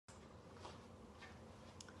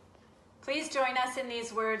Please join us in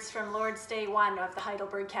these words from Lord's Day 1 of the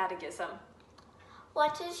Heidelberg Catechism.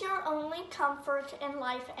 What is your only comfort in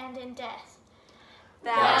life and in death?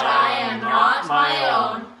 That I am not my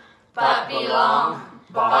own, but belong,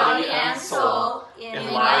 body and soul,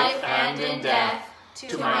 in life and in death,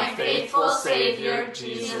 to my faithful Savior,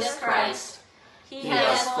 Jesus Christ. He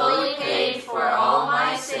has fully paid for all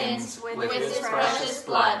my sins with his precious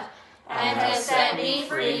blood, and has set me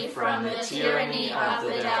free from the tyranny of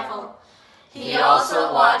the devil. He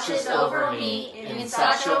also watches over me in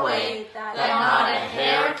such a way that not a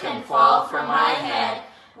hair can fall from my head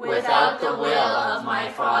without the will of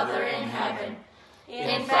my Father in heaven.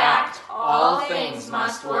 In fact, all things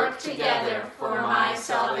must work together for my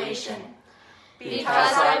salvation.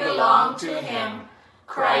 Because I belong to him,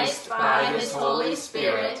 Christ, by his Holy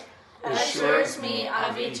Spirit, assures me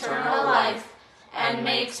of eternal life and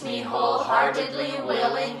makes me wholeheartedly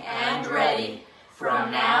willing and ready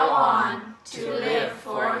from now on to